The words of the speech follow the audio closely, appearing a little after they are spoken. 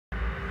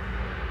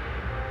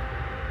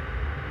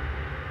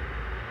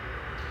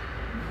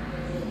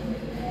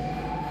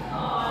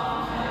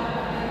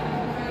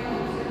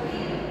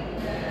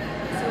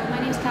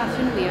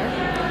Catherine Weir.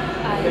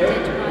 I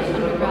did my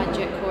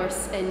undergraduate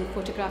course in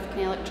photographic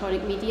and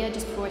electronic media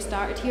just before I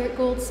started here at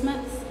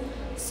Goldsmiths.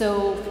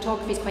 So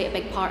photography is quite a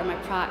big part of my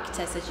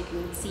practice, as you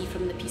can see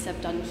from the piece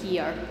I've done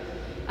here.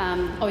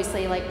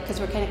 Obviously, because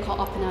we're kind of caught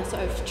up in a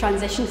sort of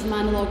transition from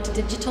analogue to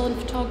digital in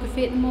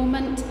photography at the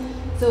moment.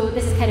 So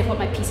this is kind of what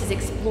my piece is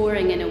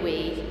exploring in a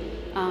way,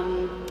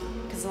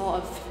 because a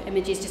lot of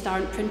images just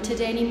aren't printed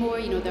anymore.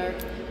 You know, they're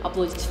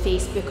uploaded to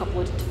Facebook,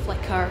 uploaded to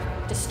Flickr,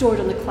 just stored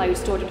on the cloud,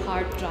 stored on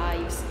hard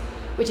drives,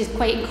 which is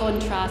quite in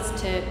contrast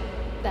to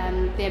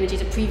the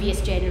images of previous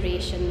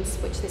generations,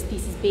 which this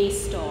piece is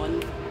based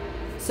on.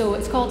 So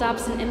it's called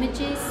Absent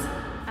Images,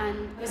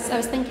 and I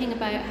was thinking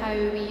about how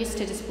we used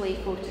to display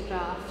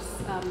photographs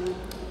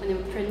when they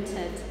were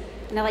printed,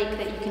 and I like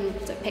that you can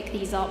sort of pick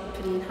these up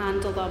and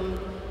handle them.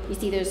 You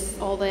see there's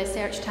all the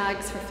search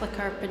tags for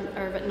Flickr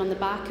are written on the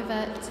back of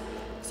it,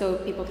 so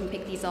people can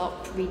pick these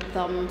up, read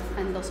them,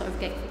 and they'll sort of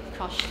get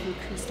crushed and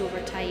creased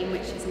over time,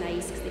 which is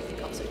nice because they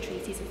pick up sort of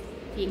traces of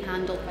being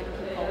handled by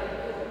people.